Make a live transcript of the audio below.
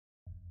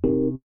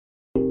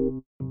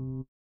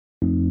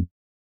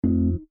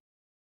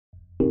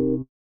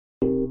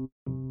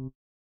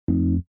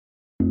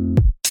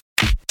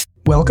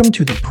Welcome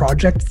to the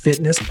Project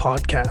Fitness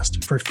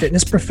podcast for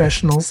fitness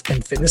professionals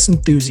and fitness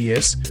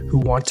enthusiasts who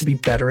want to be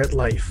better at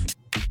life.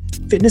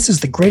 Fitness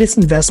is the greatest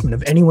investment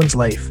of anyone's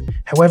life.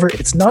 However,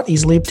 it's not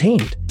easily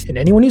obtained, and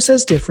anyone who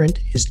says different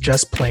is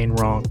just plain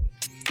wrong.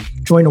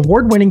 Join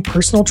award-winning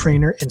personal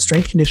trainer and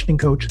strength conditioning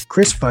coach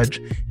Chris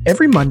Fudge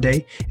every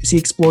Monday as he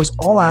explores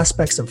all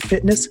aspects of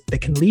fitness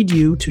that can lead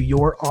you to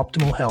your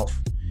optimal health.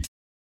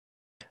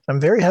 I'm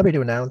very happy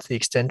to announce the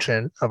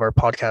extension of our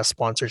podcast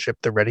sponsorship,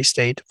 the Ready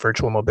State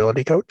Virtual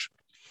Mobility Coach.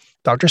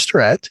 Dr.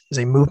 Starrett is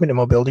a movement and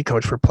mobility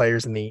coach for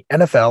players in the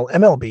NFL,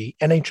 MLB,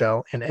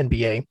 NHL, and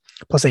NBA,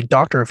 plus a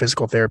doctor of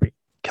physical therapy.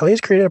 Kelly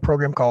has created a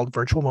program called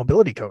Virtual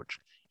Mobility Coach.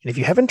 And if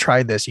you haven't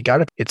tried this,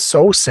 it's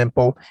so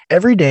simple.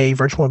 Every day,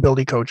 Virtual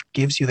Mobility Coach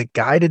gives you the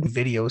guided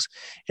videos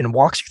and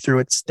walks you through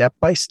it step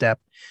by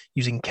step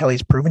using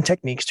Kelly's proven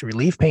techniques to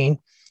relieve pain,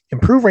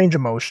 improve range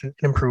of motion,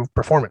 and improve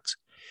performance.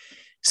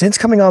 Since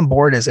coming on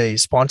board as a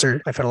sponsor,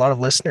 I've had a lot of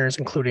listeners,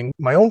 including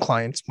my own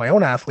clients, my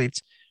own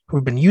athletes, who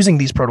have been using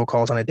these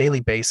protocols on a daily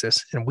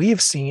basis. And we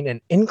have seen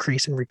an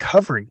increase in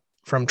recovery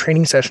from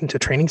training session to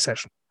training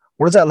session.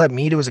 What does that let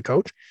me do as a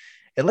coach?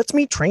 It lets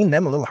me train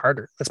them a little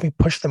harder, lets me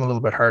push them a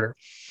little bit harder.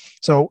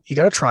 So you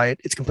got to try it.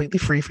 It's completely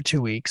free for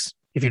 2 weeks.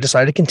 If you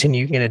decide to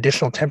continue, you can get an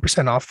additional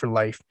 10% off for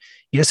life.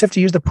 You just have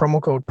to use the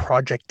promo code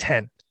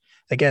Project10.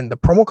 Again, the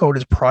promo code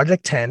is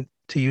Project10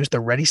 to use the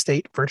Ready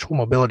State Virtual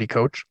Mobility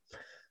Coach,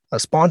 a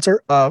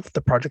sponsor of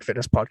the Project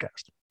Fitness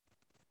Podcast.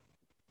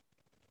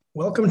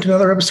 Welcome to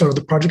another episode of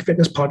the Project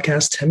Fitness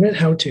Podcast, 10-minute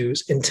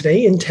how-tos. And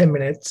today in 10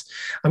 minutes,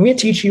 I'm going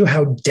to teach you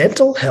how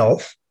dental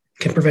health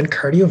can prevent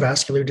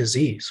cardiovascular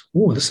disease.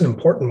 Ooh, this is an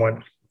important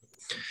one.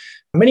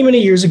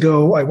 Many years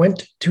ago, I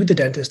went to the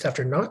dentist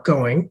after not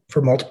going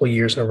for multiple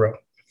years in a row.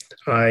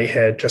 I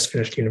had just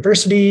finished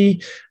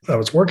university. I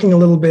was working a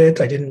little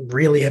bit. I didn't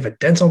really have a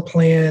dental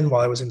plan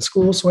while I was in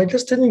school, so I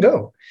just didn't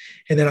go.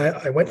 And then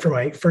I went for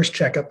my first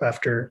checkup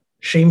after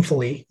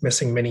shamefully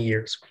missing many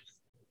years.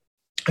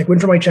 I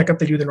went for my checkup.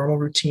 They do the normal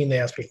routine. They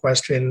ask me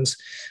questions.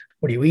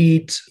 What do you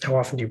eat? How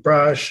often do you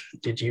brush?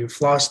 Did you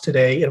floss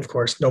today? And of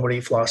course,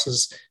 nobody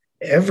flosses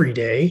every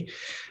day.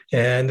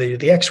 And they do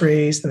the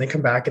x-rays, and they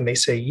come back and they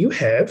say, you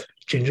have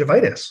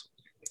gingivitis.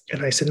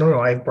 And I said,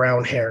 no, I have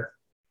brown hair.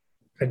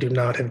 I do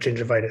not have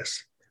gingivitis.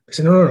 They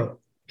said, no,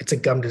 it's a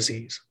gum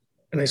disease.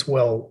 And I said,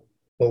 well,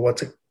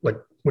 what's it like?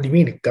 What do you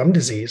mean a gum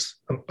disease?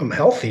 I'm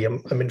healthy.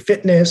 I'm in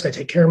fitness. I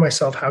take care of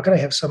myself. How can I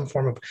have some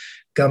form of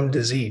gum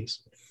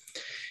disease?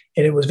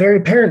 And it was very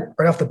apparent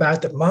right off the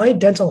bat that my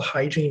dental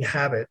hygiene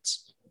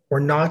habits were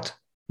not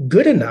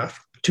good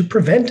enough to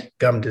prevent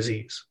gum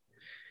disease.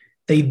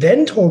 They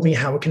then told me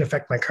how it can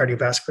affect my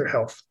cardiovascular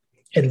health.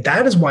 And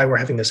that is why we're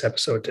having this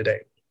episode today.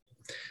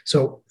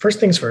 So first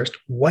things first,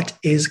 what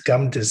is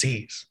gum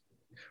disease?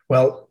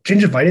 Well,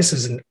 gingivitis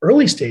is an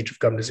early stage of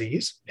gum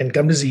disease, and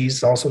gum disease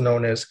is also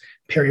known as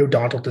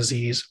periodontal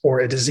disease, or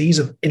a disease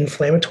of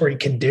inflammatory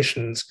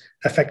conditions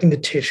affecting the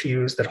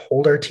tissues that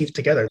hold our teeth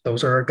together.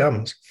 Those are our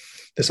gums.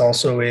 This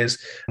also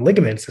is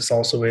ligaments. This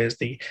also is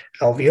the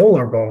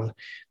alveolar bone.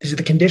 These are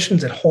the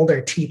conditions that hold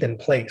our teeth in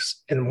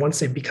place. And once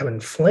they become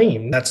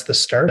inflamed, that's the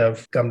start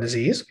of gum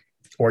disease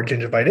or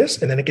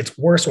gingivitis. And then it gets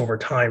worse over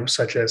time,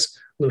 such as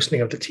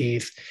loosening of the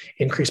teeth,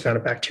 increased amount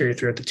of bacteria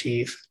throughout the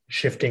teeth,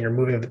 shifting or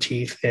moving of the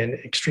teeth, in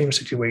extreme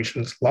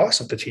situations,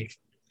 loss of the teeth.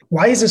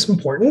 Why is this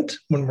important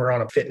when we're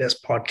on a fitness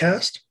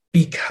podcast?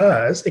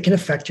 Because it can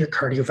affect your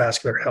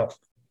cardiovascular health.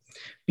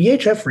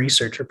 BHF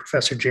researcher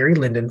Professor Jerry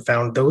Linden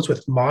found those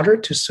with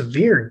moderate to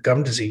severe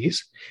gum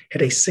disease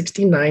had a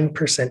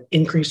 69%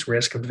 increased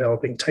risk of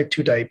developing type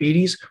 2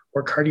 diabetes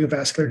or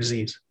cardiovascular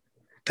disease.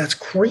 That's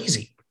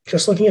crazy.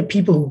 Just looking at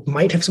people who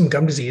might have some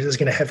gum disease is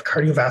going to have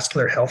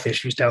cardiovascular health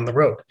issues down the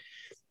road.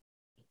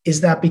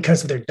 Is that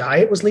because of their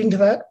diet was leading to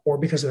that, or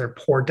because of their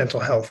poor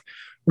dental health?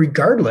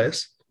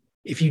 Regardless,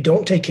 if you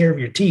don't take care of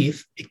your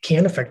teeth, it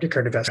can affect your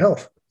cardiovascular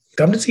health.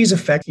 Gum disease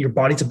affects your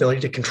body's ability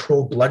to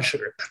control blood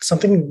sugar. That's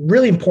something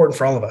really important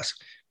for all of us,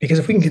 because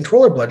if we can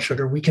control our blood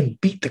sugar, we can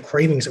beat the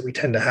cravings that we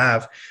tend to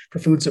have for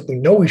foods that we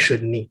know we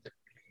shouldn't eat.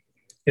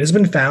 It has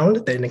been found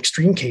that in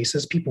extreme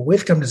cases, people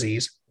with gum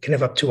disease can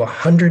have up to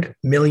 100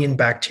 million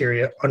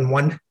bacteria on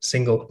one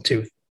single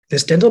tooth.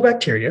 This dental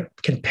bacteria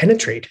can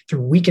penetrate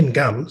through weakened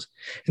gums,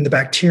 and the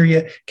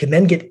bacteria can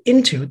then get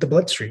into the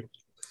bloodstream.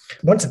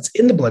 Once it's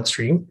in the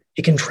bloodstream,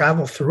 it can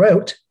travel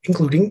throughout,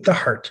 including the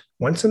heart.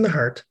 Once in the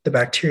heart, the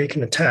bacteria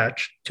can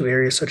attach to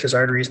areas such as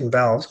arteries and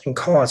valves and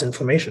cause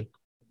inflammation.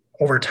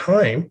 Over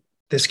time,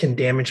 this can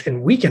damage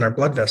and weaken our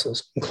blood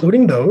vessels,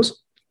 including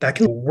those that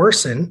can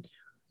worsen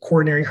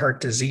coronary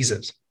heart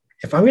diseases.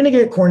 If I'm going to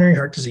get coronary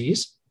heart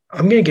disease,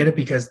 I'm going to get it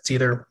because it's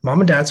either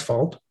mom and dad's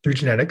fault through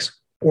genetics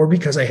or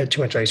because I had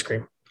too much ice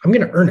cream. I'm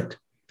going to earn it.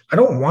 I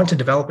don't want to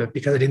develop it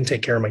because I didn't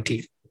take care of my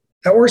teeth.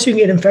 At worst, you can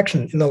get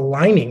infection in the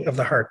lining of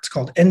the heart. It's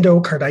called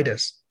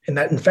endocarditis. And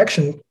that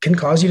infection can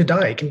cause you to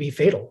die. It can be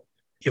fatal.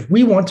 If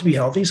we want to be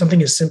healthy,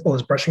 something as simple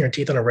as brushing our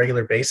teeth on a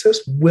regular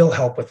basis will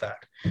help with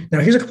that. Now,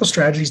 here's a couple of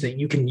strategies that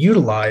you can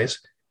utilize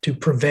to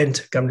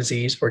prevent gum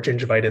disease or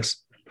gingivitis.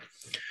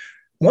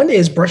 One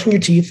is brushing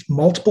your teeth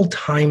multiple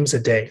times a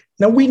day.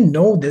 Now, we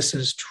know this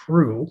is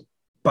true,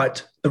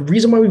 but the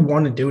reason why we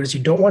want to do it is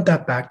you don't want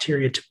that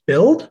bacteria to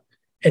build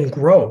and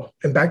grow.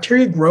 And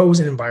bacteria grows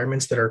in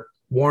environments that are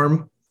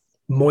warm,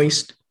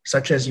 moist,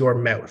 such as your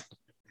mouth.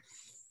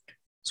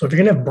 So if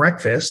you're going to have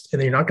breakfast and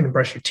then you're not going to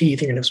brush your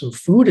teeth, you're going to have some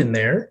food in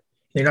there, and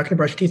you're not going to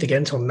brush your teeth again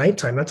until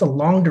nighttime. That's a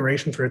long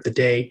duration throughout the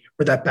day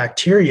where that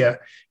bacteria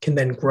can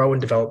then grow and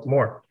develop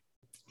more.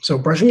 So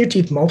brushing your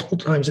teeth multiple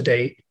times a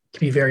day can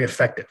be very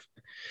effective.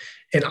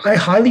 And I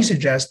highly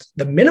suggest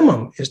the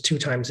minimum is 2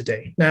 times a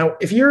day. Now,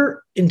 if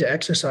you're into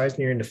exercise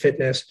and you're into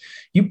fitness,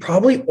 you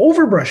probably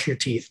overbrush your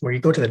teeth where you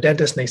go to the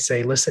dentist and they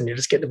say, listen, you're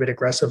just getting a bit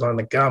aggressive on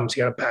the gums.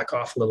 You got to back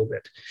off a little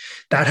bit.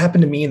 That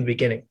happened to me in the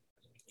beginning.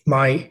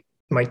 My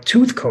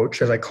tooth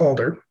coach, as I called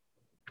her,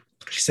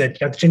 she said,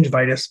 you have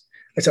gingivitis.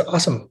 I said,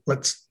 awesome.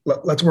 Let's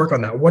work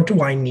on that. What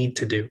do I need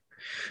to do?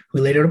 We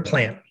laid out a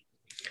plan.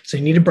 So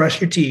you need to brush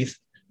your teeth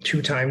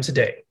 2 times a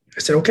day. I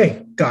said,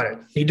 okay, got it.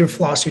 Need to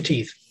floss your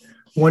teeth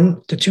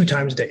 1 to 2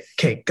 times a day.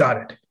 Okay, got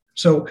it.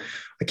 So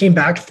I came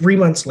back 3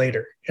 months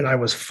later and I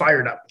was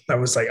fired up. I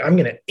was like, I'm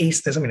going to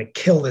ace this. I'm going to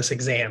kill this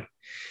exam.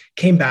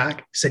 Came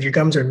back, said, your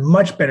gums are in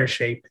much better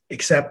shape,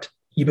 except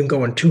you've been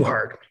going too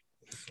hard.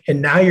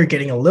 And now you're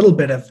getting a little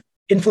bit of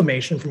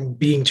inflammation from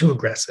being too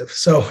aggressive.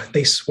 So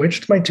they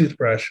switched my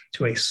toothbrush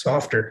to a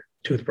softer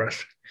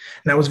toothbrush.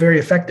 And that was very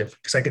effective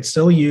because I could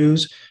still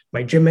use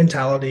my gym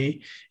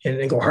mentality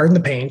and go hard in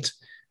the paint,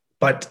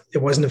 but it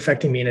wasn't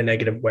affecting me in a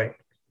negative way.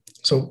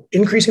 So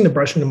increasing the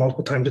brushing to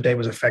multiple times a day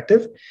was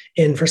effective.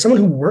 And for someone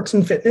who works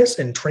in fitness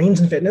and trains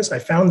in fitness, I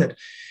found that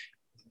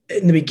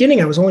in the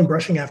beginning, I was only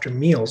brushing after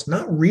meals,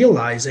 not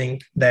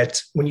realizing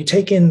that when you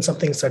take in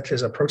something such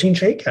as a protein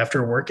shake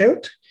after a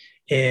workout,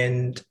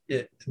 and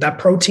that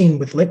protein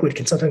with liquid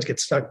can sometimes get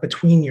stuck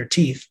between your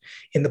teeth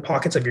in the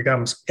pockets of your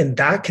gums. And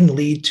that can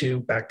lead to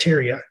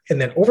bacteria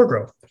and then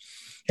overgrowth.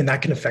 And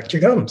that can affect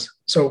your gums.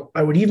 So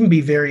I would even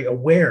be very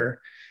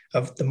aware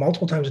of the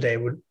multiple times a day I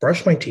would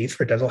brush my teeth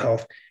for dental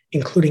health,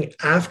 including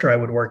after I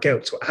would work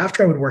out. So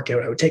after I would work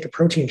out, I would take a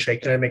protein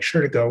shake, then I'd make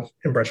sure to go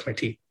and brush my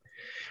teeth.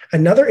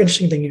 Another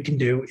interesting thing you can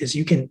do is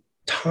you can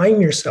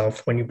time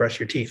yourself when you brush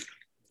your teeth.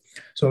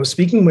 So I was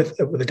speaking with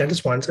a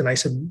dentist once, and I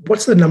said,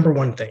 what's the number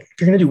one thing? If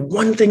you're going to do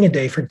one thing a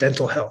day for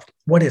dental health,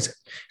 what is it?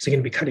 Is it going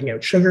to be cutting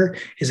out sugar?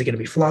 Is it going to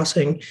be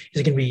flossing?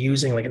 Is it going to be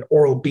using like an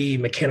Oral-B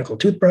mechanical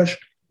toothbrush?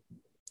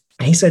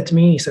 And he said to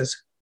me, he says,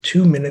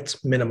 2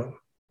 minutes minimum.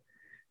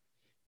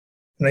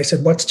 And I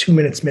said, what's 2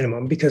 minutes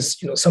minimum? Because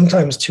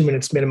sometimes 2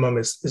 minutes minimum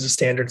is a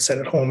standard set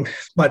at home.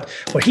 But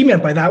what he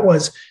meant by that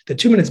was the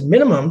 2 minutes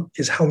minimum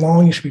is how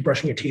long you should be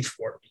brushing your teeth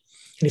for. And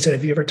he said,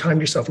 have you ever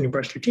timed yourself when you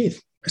brushed your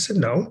teeth? I said,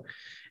 no.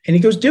 And he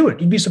goes, do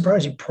it. You'd be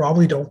surprised. You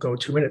probably don't go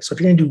 2 minutes. So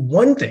if you're going to do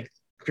one thing,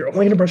 if you're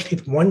only going to brush your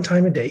teeth 1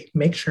 time a day,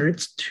 make sure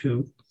it's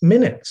 2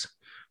 minutes.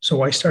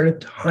 So I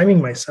started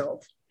timing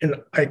myself. And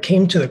I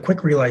came to the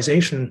quick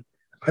realization,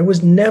 I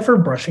was never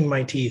brushing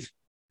my teeth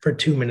for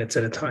 2 minutes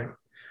at a time.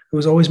 It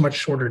was always much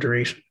shorter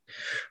duration.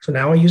 So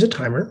now I use a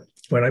timer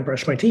when I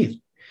brush my teeth.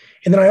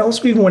 And then I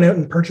also even went out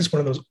and purchased one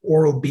of those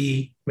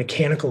Oral-B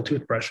mechanical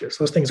toothbrushes.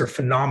 Those things are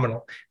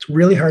phenomenal. It's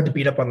really hard to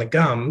beat up on the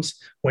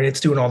gums when it's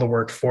doing all the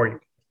work for you.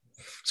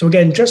 So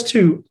again, just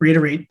to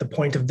reiterate the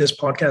point of this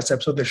podcast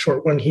episode, the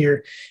short one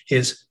here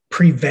is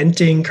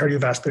preventing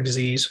cardiovascular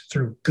disease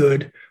through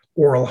good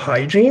oral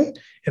hygiene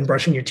and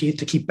brushing your teeth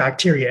to keep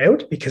bacteria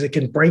out, because it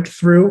can break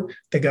through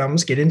the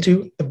gums, get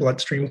into the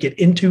bloodstream, get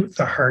into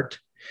the heart.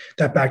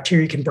 That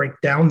bacteria can break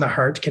down the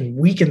heart, can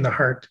weaken the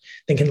heart,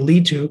 then can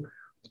lead to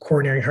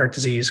coronary heart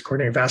disease,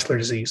 coronary vascular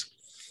disease.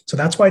 So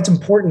that's why it's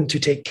important to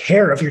take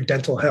care of your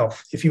dental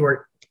health. If you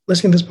are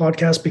listening to this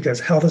podcast because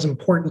health is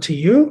important to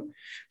you,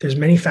 there's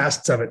many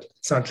facets of it.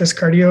 It's not just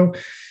cardio,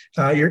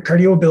 your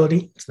cardio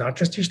ability. It's not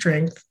just your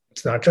strength.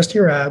 It's not just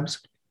your abs.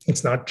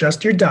 It's not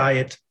just your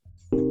diet.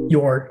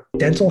 Your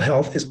dental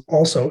health is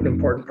also an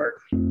important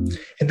part.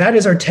 And that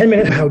is our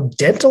 10-minute how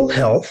dental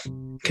health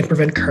can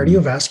prevent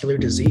cardiovascular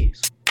disease.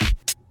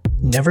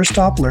 Never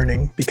stop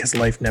learning, because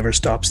life never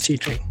stops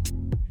teaching.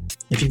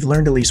 If you've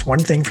learned at least one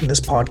thing from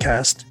this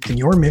podcast and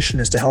your mission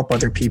is to help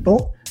other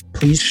people,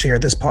 please share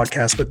this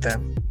podcast with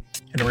them.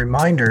 And a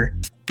reminder,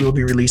 we will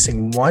be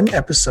releasing one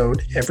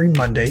episode every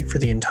Monday for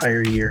the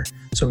entire year.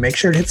 So make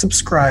sure to hit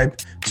subscribe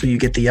so you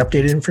get the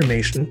updated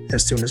information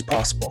as soon as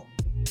possible.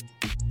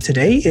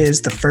 Today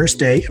is the first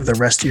day of the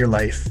rest of your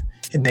life,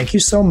 and thank you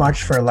so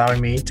much for allowing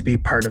me to be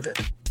part of it.